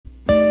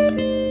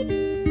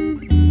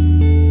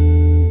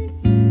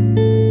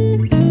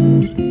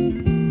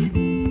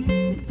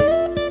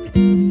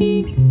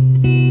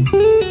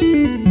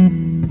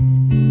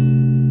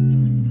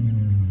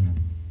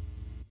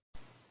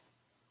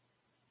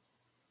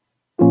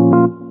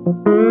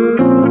From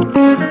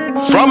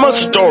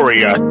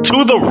Astoria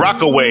to the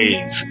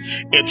Rockaways,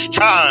 it's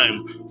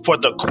time for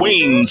the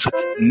Queen's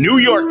New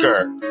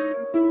Yorker.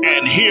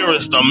 And here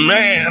is the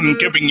man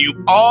giving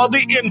you all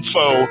the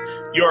info,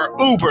 your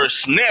uber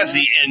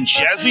snazzy and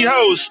jazzy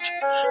host,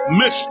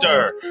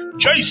 Mr.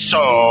 Jason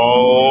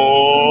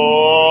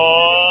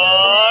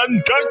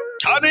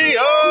D'Artagnan.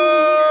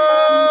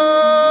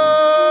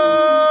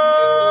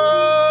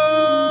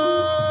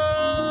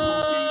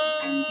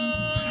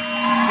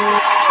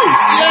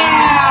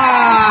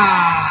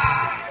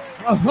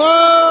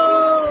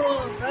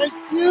 Oh, thank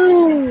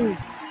you.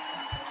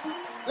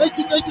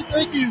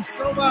 Thank you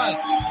so much.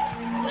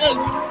 Yes.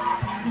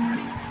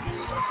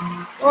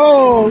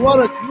 Oh,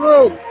 what a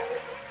group.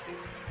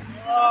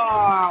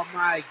 Oh,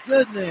 my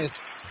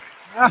goodness.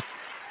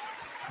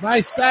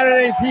 My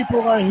Saturday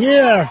people are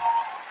here.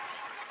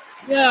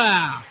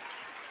 Yeah.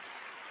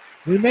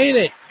 We made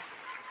it.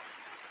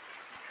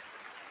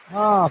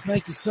 Oh,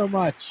 thank you so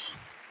much.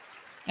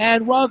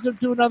 And welcome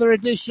to another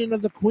edition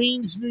of the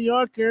Queen's New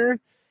Yorker.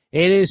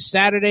 It is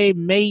Saturday,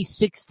 May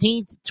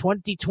 16th,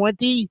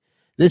 2020.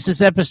 This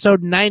is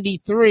episode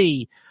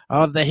 93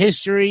 of the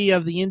history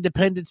of the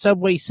independent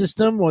subway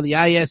system, or the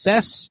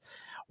ISS.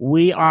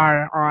 We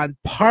are on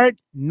part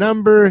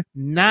number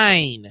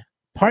 9.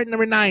 Part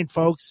number 9,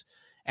 folks.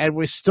 And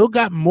we've still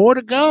got more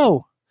to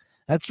go.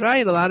 That's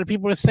right. A lot of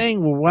people are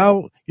saying,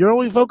 well, you're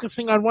only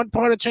focusing on one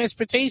part of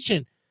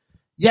transportation.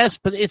 Yes,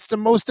 but it's the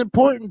most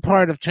important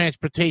part of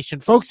transportation.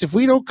 Folks, if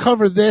we don't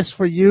cover this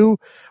for you,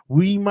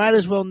 we might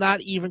as well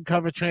not even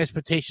cover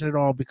transportation at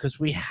all, because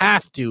we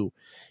have to.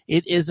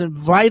 It is a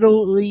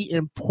vitally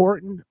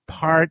important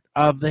part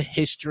of the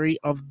history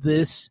of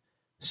this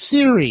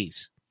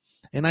series.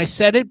 And I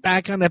said it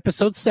back on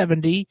episode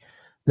 70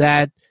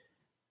 that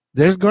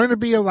there's going to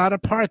be a lot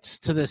of parts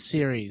to this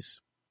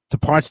series. The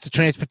parts to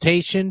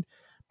transportation,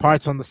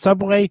 parts on the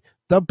subway,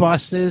 the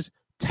buses,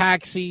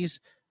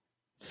 taxis,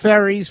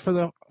 ferries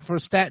for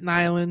Staten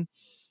Island,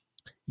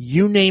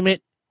 you name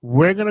it,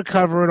 we're going to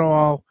cover it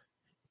all.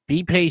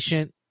 Be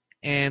patient.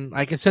 And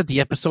like I said,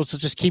 the episodes will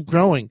just keep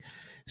growing.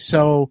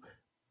 So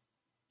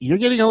you're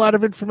getting a lot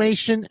of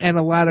information, and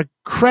a lot of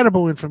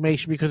credible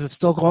information, because it's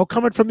still all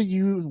coming from the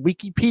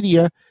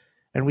Wikipedia,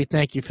 and we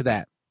thank you for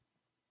that.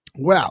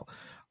 Well,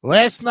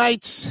 last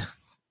night's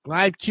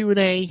live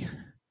Q&A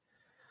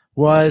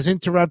was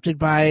interrupted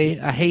by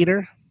a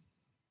hater,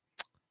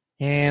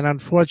 and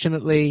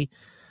unfortunately,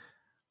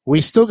 we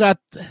still got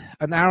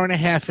an hour and a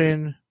half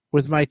in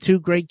with my two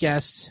great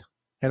guests,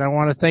 and I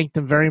want to thank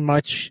them very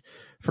much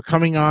for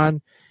coming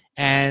on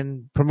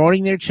and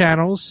promoting their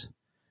channels.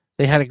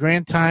 They had a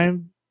grand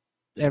time.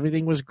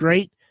 Everything was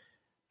great.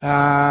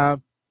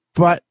 But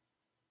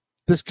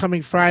this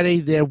coming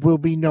Friday, there will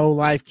be no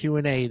live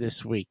Q&A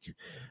this week.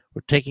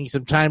 We're taking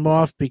some time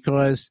off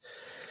because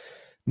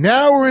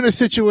now we're in a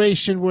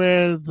situation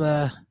where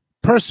the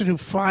person who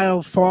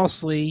filed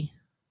falsely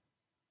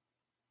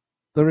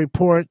the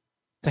report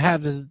to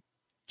have the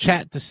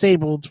chat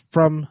disabled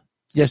from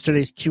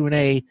yesterday's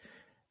Q&A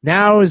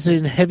now is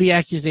in heavy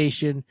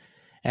accusation,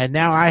 and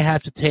now I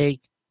have to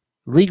take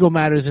legal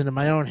matters into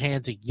my own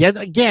hands yet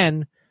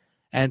again,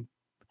 and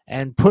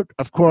put,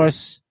 of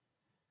course,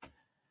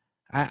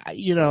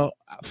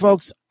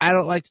 folks, I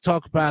don't like to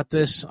talk about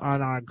this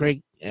on our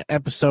great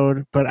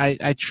episode, but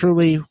I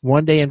truly,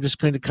 one day I'm just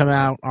going to come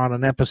out on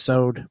an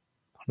episode,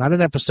 not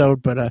an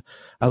episode, but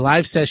a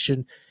live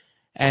session,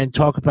 and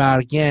talk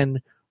about,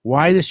 again,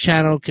 why this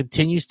channel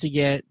continues to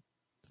get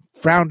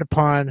frowned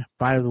upon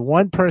by the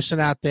one person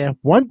out there.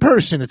 One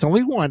person. It's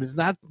only one. It's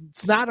not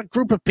a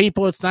group of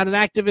people. It's not an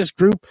activist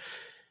group.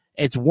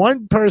 It's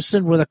one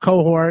person with a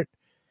cohort,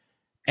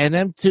 and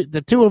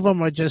the two of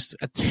them are just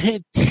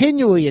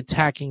continually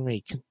attacking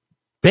me.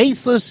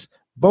 Baseless,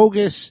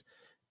 bogus,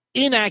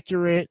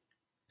 inaccurate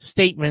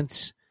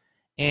statements,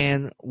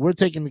 and we're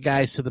taking the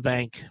guys to the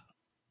bank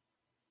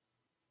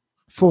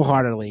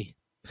full-heartedly.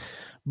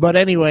 But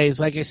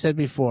anyways, like I said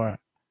before,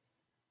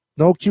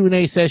 no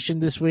Q&A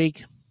session this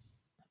week.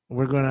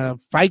 We're going to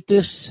fight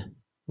this.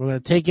 We're going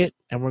to take it,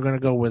 and we're going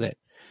to go with it.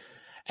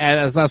 And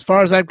as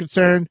far as I'm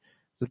concerned,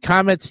 the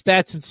comments,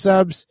 stats, and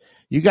subs,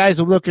 you guys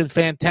are looking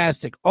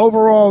fantastic.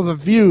 Overall, the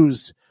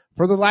views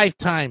for the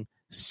lifetime,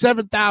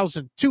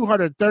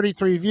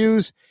 7,233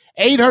 views,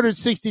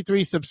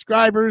 863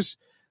 subscribers.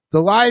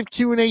 The live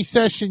Q&A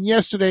session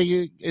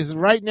yesterday is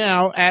right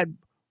now at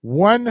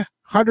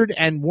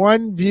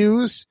 101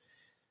 views,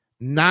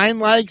 9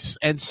 likes,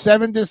 and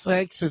 7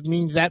 dislikes.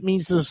 That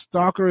means the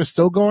stalker is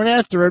still going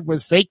after it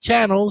with fake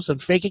channels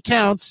and fake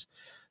accounts.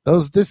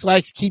 Those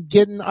dislikes keep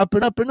getting up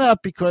and up and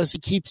up because he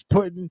keeps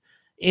putting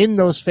in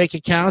those fake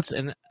accounts,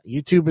 and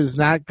YouTube is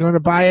not going to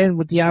buy in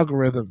with the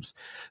algorithms.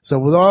 So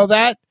with all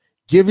that,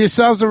 give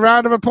yourselves a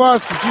round of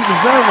applause because you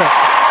deserve it.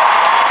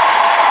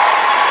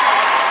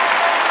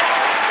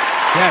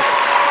 Yes.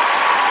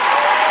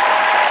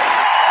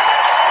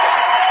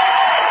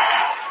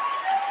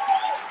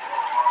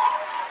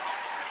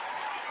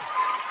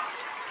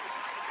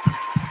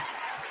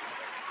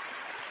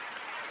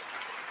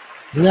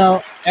 You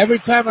know, every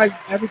time I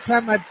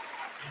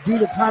do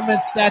the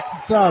comment, stats, and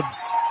subs.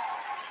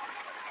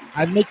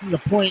 I'm making a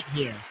point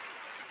here.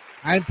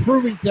 I'm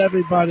proving to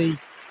everybody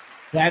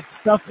that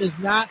stuff is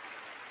not,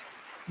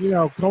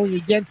 going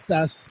against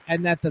us,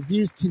 and that the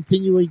views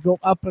continually go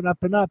up and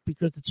up and up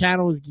because the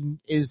channel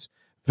is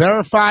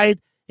verified,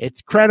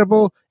 it's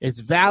credible, it's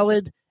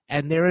valid,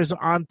 and there is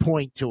on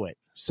point to it.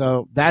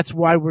 So that's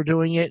why we're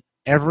doing it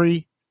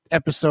every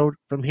episode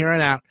from here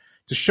on out,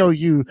 to show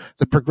you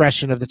the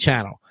progression of the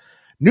channel.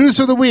 News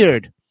of the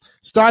Weird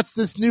starts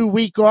this new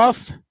week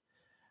off.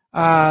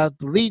 The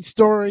lead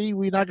story,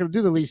 we're not going to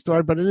do the lead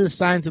story, but it is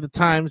Signs of the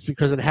Times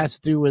because it has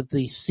to do with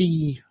the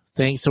sea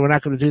thing, so we're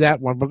not going to do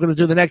that one. We're going to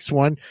do the next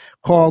one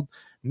called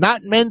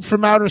Not Men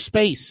from Outer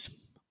Space.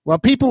 While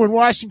people in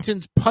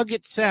Washington's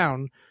Puget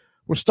Sound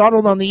were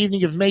startled on the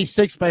evening of May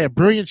 6th by a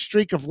brilliant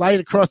streak of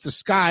light across the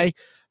sky,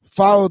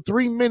 followed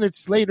 3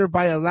 minutes later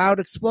by a loud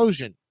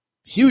explosion.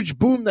 Huge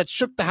boom that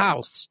shook the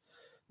house.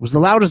 It was the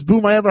loudest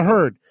boom I ever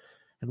heard.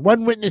 And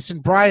one witness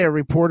in Briar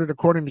reported,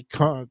 according to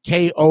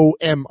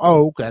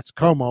KOMO, that's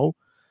Como,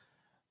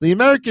 the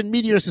American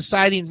Meteor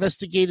Society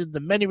investigated the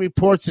many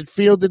reports it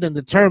fielded and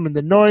determined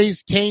the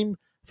noise came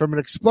from an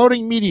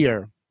exploding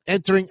meteor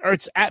entering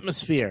Earth's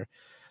atmosphere.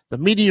 The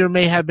meteor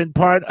may have been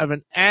part of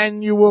an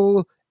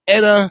annual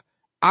Eta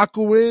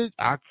Aquarid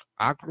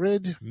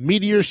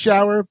meteor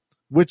shower,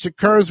 which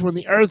occurs when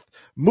the Earth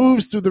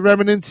moves through the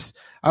remnants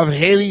of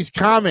Halley's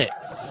Comet.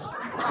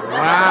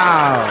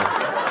 Wow.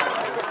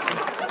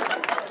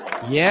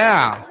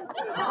 Yeah.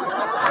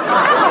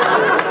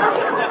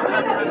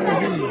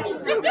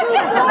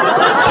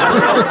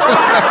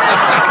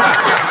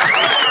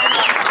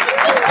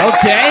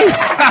 Okay.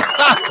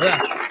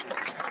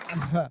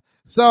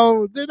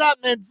 So they're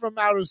not meant from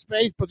outer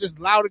space, but just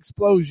loud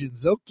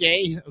explosions.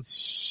 Okay.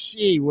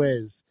 Gee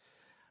whiz.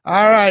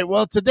 All right.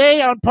 Well,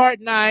 today on part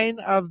 9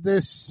 of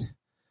this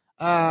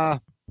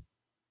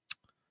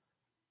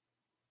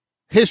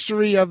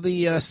history of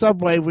the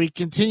subway, we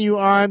continue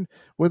on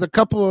with a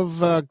couple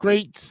of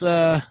great,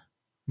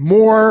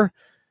 more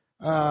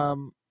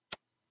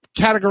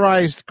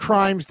categorized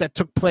crimes that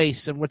took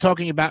place, and we're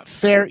talking about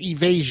fare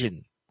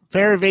evasion.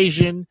 Fare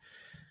evasion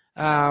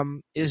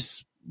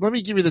is, let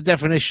me give you the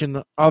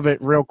definition of it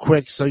real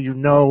quick so you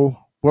know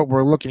what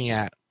we're looking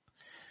at.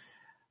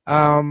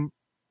 Let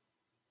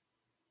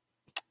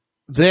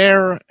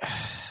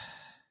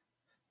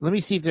me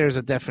see if there's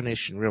a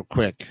definition real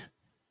quick.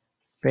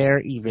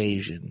 Fare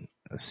evasion.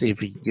 Let's see if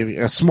we can give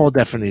you a small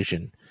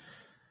definition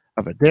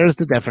of it. There's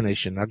the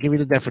definition. I'll give you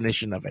the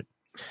definition of it.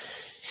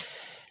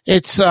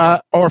 It's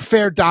or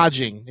fare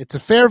dodging. It's a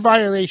fare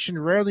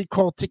violation, rarely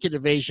called ticket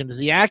evasion. Is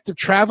the act of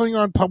traveling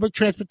on public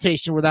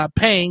transportation without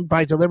paying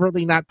by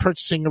deliberately not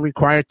purchasing a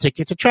required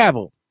ticket to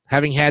travel,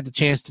 having had the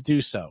chance to do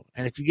so.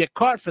 And if you get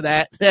caught for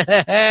that,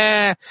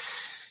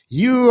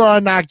 you are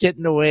not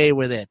getting away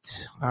with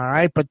it. All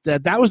right, but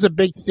that was a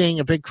big thing,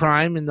 a big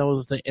crime in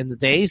the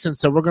days, and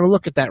so we're going to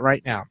look at that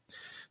right now.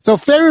 So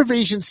fare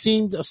evasion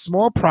seemed a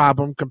small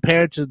problem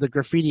compared to the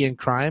graffiti and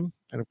crime.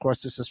 And, of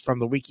course, this is from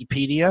the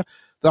Wikipedia,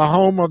 the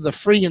home of the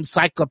free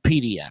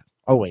encyclopedia.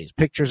 Always.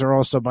 Pictures are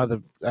also by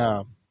the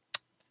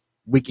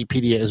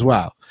Wikipedia as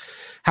well.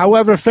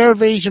 However, fare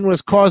evasion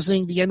was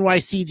causing the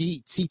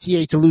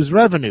NYCTA to lose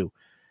revenue.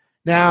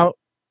 Now,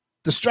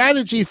 the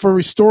strategy for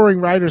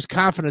restoring riders'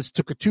 confidence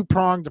took a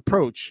two-pronged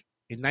approach.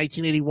 In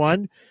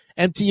 1981,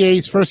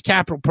 MTA's first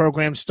capital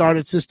program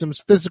started systems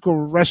physical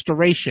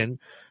restoration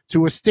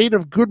to a state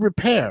of good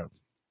repair,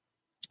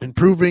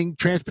 improving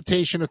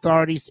transportation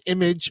authorities'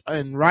 image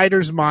in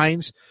riders'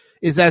 minds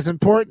is as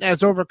important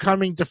as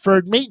overcoming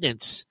deferred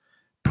maintenance.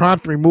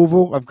 Prompt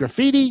removal of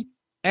graffiti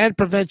and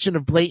prevention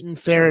of blatant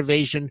fare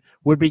evasion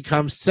would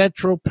become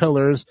central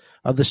pillars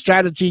of the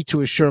strategy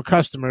to assure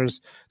customers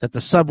that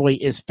the subway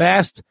is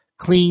fast,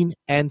 clean,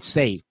 and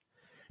safe.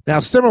 Now,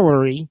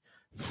 similarly,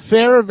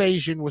 fare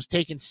evasion was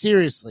taken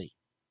seriously.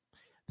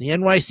 The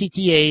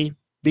NYCTA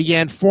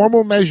began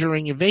formal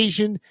measuring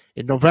evasion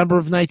in November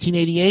of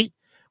 1988,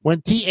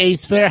 when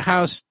TA's Fare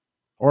House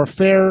or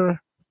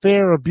Fare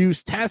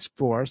Abuse Task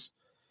Force,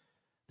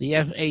 the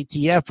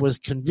FATF, was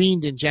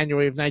convened in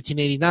January of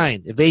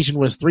 1989. Evasion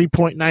was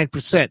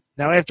 3.9%.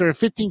 Now, after a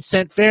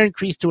 15-cent fare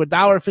increase to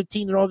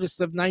 $1.15 in August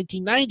of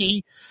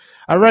 1990,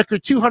 a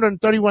record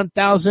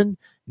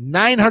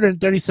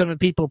 231,937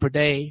 people per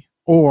day,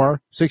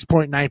 or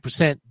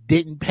 6.9%,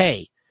 didn't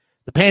pay.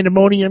 The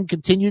pandemonium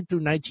continued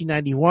through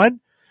 1991,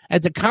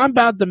 and to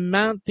combat the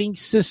mounting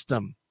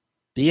system,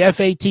 the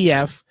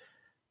FATF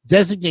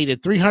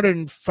designated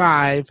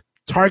 305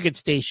 target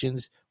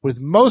stations with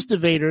most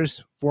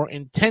evaders for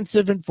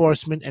intensive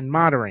enforcement and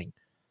monitoring.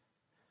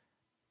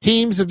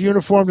 Teams of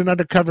uniformed and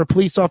undercover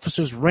police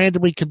officers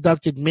randomly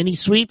conducted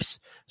mini-sweeps,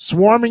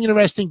 swarming and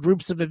arresting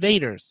groups of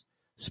evaders.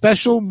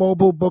 Special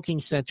mobile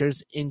booking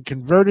centers in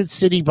converted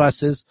city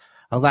buses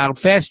allowed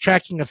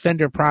fast-tracking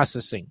offender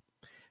processing.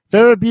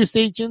 Fare abuse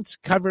agents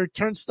covered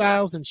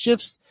turnstiles and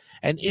shifts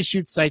and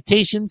issued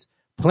citations.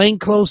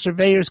 Plainclothes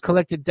surveyors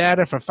collected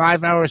data for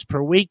 5 hours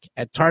per week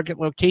at target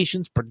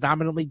locations,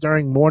 predominantly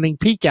during morning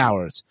peak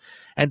hours.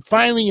 And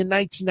finally, in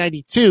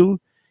 1992,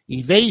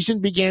 evasion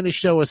began to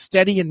show a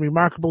steady and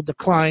remarkable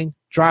decline,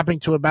 dropping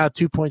to about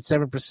 2.7%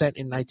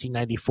 in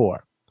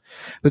 1994.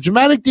 The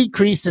dramatic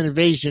decrease in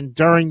evasion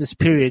during this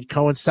period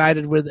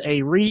coincided with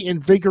a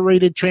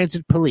reinvigorated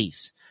transit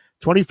police,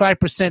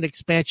 25%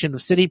 expansion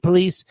of city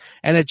police,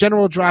 and a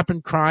general drop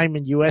in crime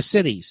in U.S.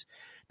 cities.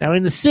 Now,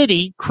 in the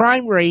city,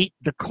 crime rate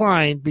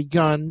decline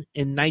begun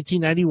in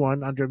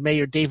 1991 under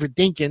Mayor David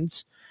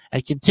Dinkins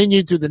and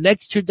continued through the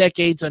next 2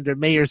 decades under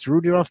Mayors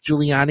Rudolph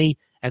Giuliani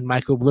and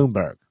Michael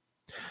Bloomberg.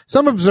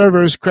 Some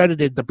observers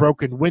credited the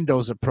broken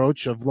windows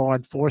approach of law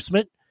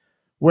enforcement,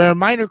 where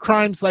minor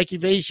crimes like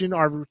evasion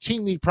are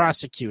routinely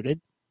prosecuted,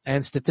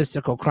 and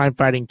statistical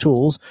crime-fighting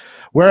tools,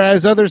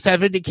 whereas others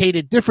have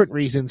indicated different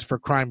reasons for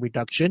crime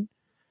reduction.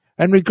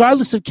 And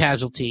regardless of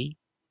casualty,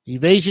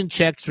 evasion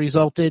checks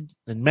resulted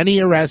in many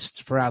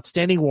arrests for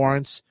outstanding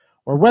warrants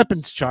or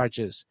weapons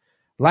charges,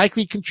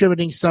 likely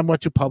contributing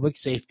somewhat to public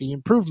safety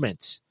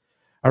improvements.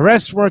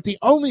 Arrests weren't the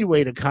only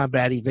way to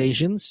combat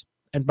evasions,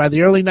 and by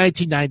the early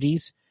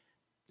 1990s,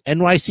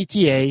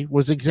 NYCTA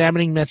was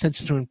examining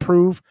methods to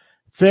improve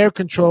fare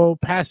control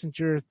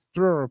passenger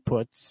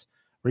throughputs,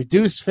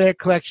 reduce fare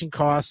collection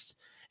costs,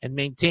 and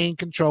maintain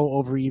control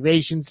over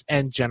evasions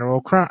and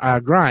general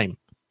crime.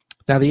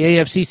 Now, the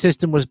AFC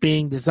system was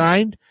being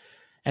designed,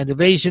 and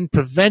evasion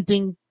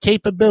preventing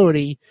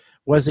capability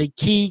was a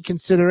key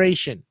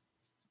consideration.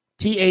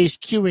 TA's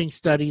queuing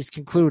studies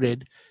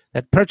concluded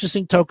that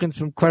purchasing tokens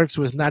from clerks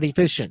was not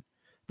efficient.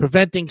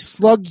 Preventing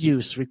slug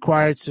use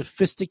required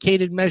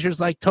sophisticated measures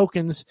like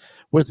tokens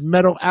with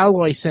metal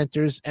alloy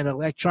centers and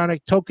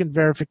electronic token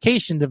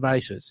verification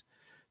devices.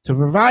 To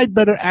provide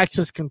better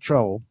access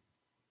control,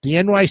 the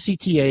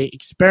NYCTA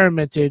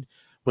experimented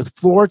with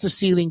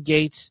floor-to-ceiling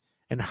gates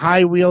and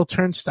high-wheel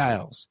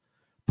turnstiles.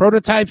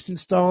 Prototypes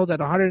installed at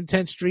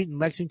 110th Street and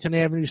Lexington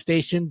Avenue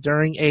Station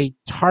during a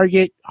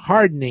target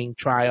hardening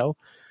trial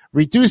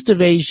reduced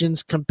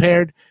evasions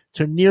compared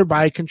to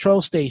nearby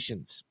control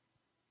stations.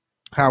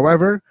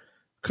 However,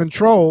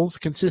 controls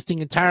consisting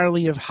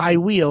entirely of high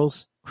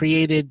wheels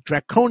created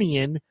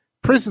draconian,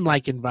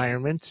 prison-like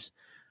environments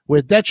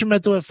with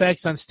detrimental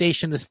effects on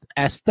station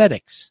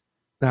aesthetics.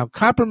 Now,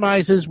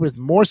 compromises with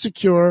more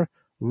secure,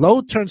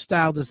 low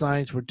turnstile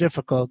designs were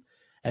difficult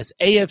as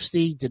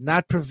AFC did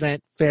not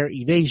prevent fare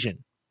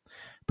evasion.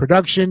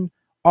 Production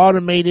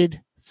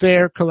automated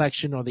fare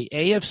collection, or the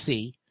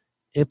AFC,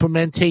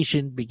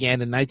 implementation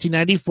began in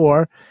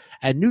 1994,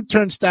 and new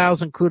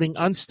turnstiles, including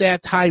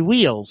unstacked high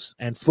wheels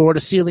and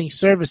floor-to-ceiling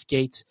service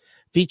gates,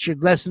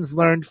 featured lessons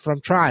learned from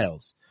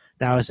trials.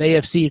 Now, as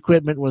AFC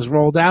equipment was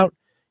rolled out,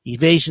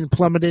 evasion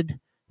plummeted.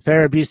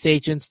 Fare abuse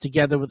agents,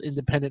 together with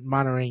independent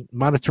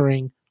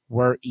monitoring,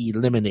 were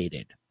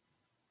eliminated.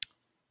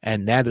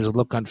 And that is a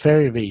look on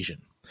fare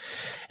evasion.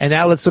 And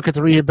now let's look at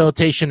the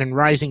rehabilitation and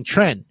rising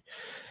trend.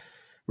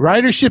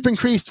 Ridership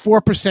increased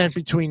 4%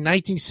 between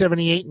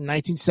 1978 and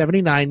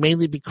 1979,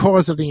 mainly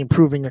because of the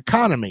improving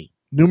economy.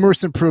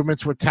 Numerous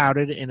improvements were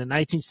touted in a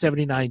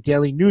 1979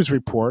 Daily News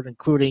report,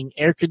 including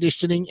air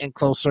conditioning and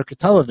closed-circuit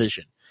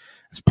television.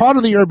 As part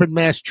of the Urban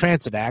Mass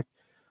Transit Act,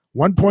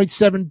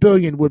 $1.7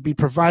 billion would be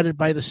provided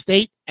by the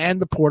state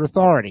and the Port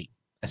Authority.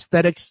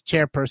 Aesthetics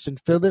chairperson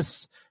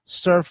Phyllis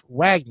Surf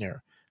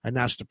Wagner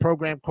announced a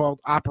program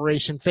called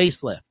Operation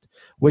Facelift,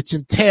 which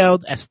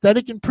entailed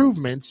aesthetic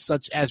improvements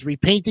such as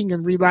repainting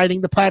and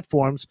relighting the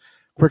platforms,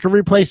 quicker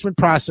replacement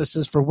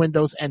processes for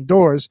windows and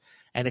doors,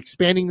 and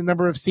expanding the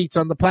number of seats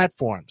on the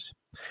platforms.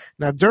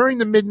 Now, during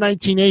the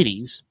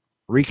mid-1980s,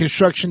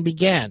 reconstruction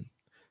began.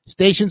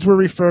 Stations were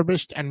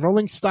refurbished and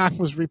rolling stock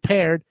was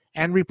repaired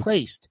and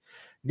replaced.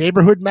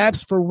 Neighborhood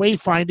maps for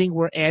wayfinding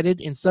were added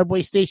in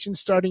subway stations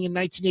starting in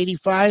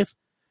 1985,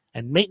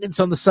 and maintenance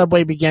on the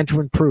subway began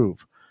to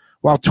improve.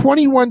 While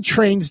 21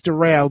 trains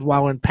derailed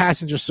while in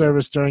passenger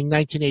service during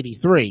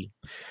 1983,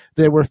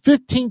 there were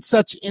 15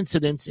 such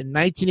incidents in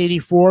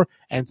 1984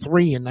 and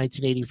 3 in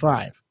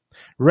 1985.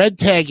 Red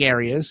tag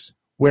areas,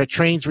 where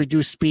trains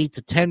reduced speed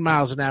to 10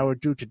 miles an hour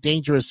due to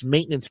dangerous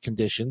maintenance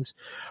conditions,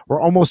 were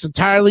almost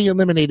entirely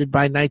eliminated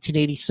by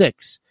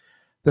 1986.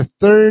 The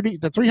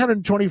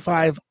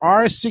 325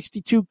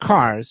 R62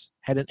 cars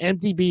had an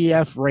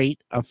MTBF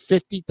rate of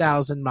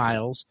 50,000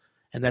 miles,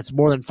 and that's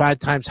more than 5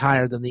 times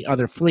higher than the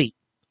other fleet.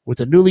 With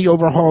the newly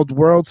overhauled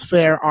World's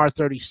Fair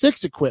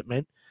R36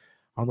 equipment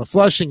on the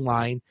Flushing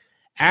line,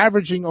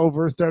 averaging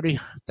over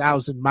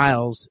 30,000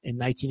 miles in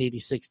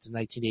 1986 to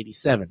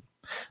 1987.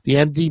 The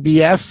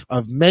MTBF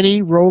of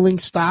many rolling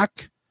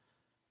stock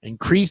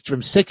increased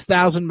from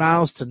 6,000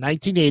 miles to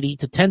 1980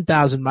 to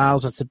 10,000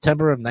 miles in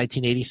September of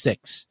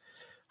 1986.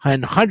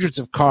 And hundreds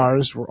of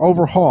cars were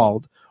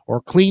overhauled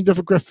or cleaned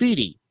of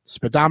graffiti.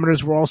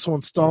 Speedometers were also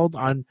installed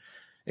on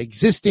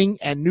existing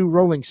and new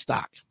rolling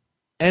stock.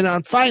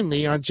 And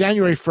finally, on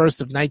January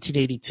 1st of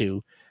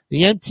 1982,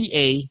 the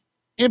MTA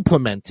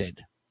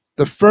implemented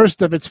the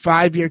first of its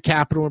 5-year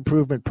capital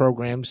improvement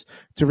programs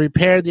to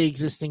repair the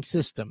existing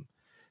system.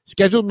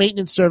 Scheduled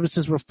maintenance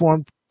services were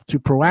formed to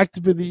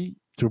proactively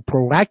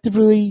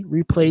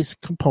replace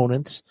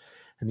components,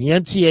 and the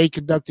MTA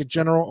conducted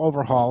general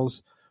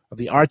overhauls of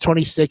the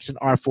R-26 and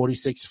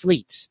R-46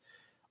 fleets.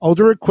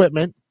 Older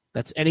equipment,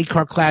 that's any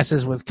car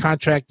classes with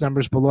contract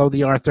numbers below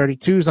the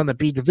R-32s on the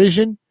B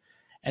division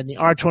and the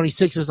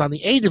R-26s on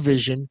the A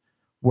division,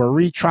 were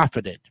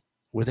retrofitted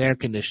with air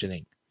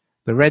conditioning.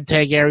 The red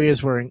tag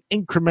areas were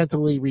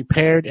incrementally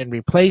repaired and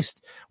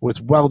replaced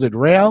with welded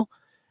rail,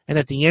 and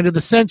at the end of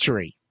the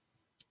century,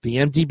 the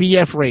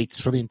MTBF rates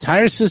for the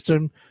entire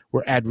system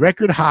were at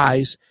record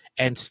highs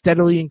and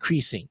steadily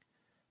increasing.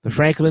 The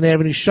Franklin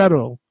Avenue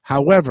Shuttle,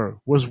 however,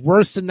 was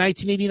worse in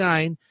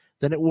 1989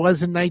 than it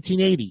was in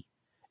 1980,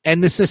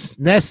 and this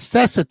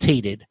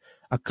necessitated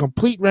a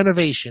complete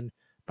renovation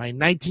by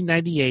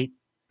 1998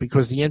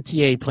 because the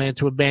MTA planned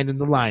to abandon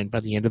the line by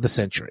the end of the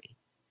century.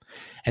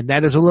 And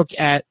that is a look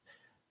at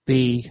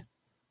the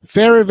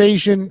fare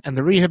evasion and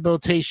the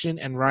rehabilitation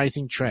and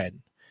rising trend.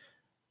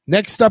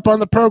 Next up on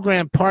the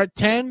program, Part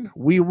 10,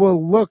 we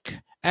will look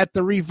at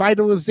the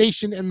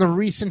revitalization and the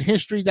recent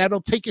history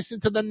that'll take us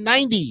into the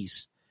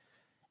 90s.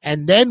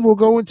 And then we'll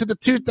go into the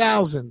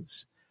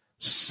 2000s.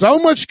 So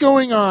much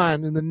going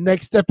on in the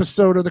next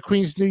episode of the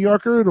Queens New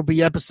Yorker. It'll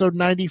be episode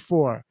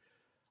 94.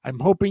 I'm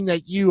hoping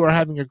that you are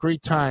having a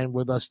great time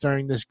with us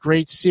during this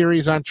great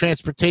series on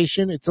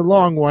transportation. It's a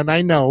long one,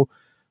 I know,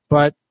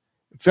 but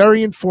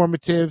very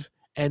informative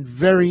and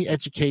very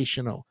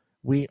educational.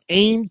 We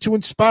aim to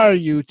inspire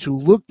you to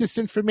look this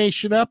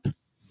information up.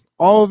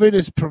 All of it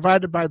is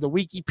provided by the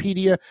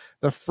Wikipedia,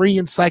 the free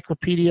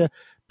encyclopedia,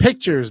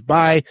 pictures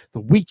by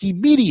the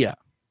Wikimedia.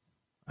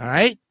 All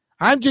right?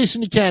 I'm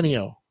Jason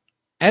Nicanio.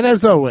 And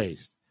as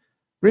always,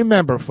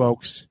 remember,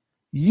 folks,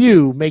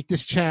 you make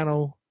this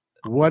channel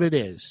what it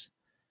is.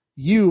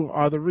 You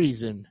are the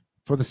reason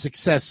for the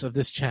success of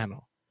this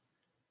channel.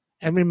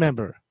 And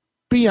remember,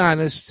 be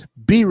honest,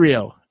 be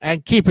real,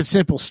 and keep it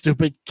simple,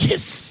 stupid.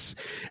 Kiss.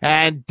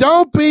 And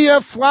don't be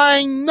a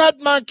flying nut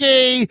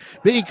monkey,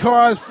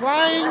 because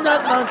flying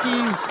nut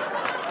monkeys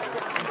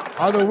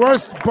are the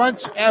worst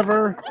bunch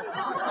ever,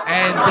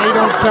 and they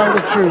don't tell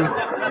the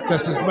truth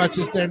just as much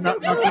as their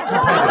nut monkey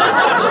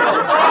competitors.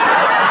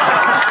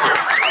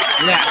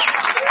 Yes.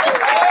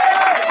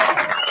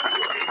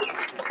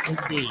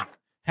 Indeed.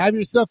 Have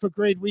yourself a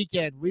great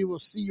weekend. We will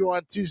see you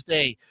on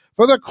Tuesday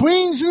for the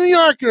Queens New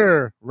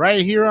Yorker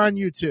right here on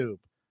YouTube.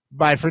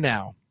 Bye for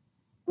now.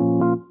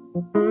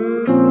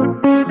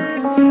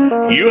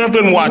 You have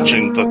been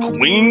watching the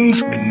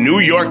Queens New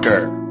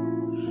Yorker.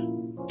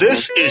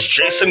 This is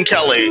Jason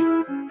Kelly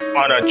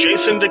on a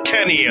Jason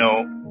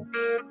DeCanio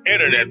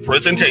internet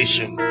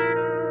presentation.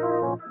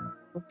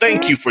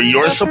 Thank you for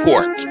your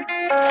support.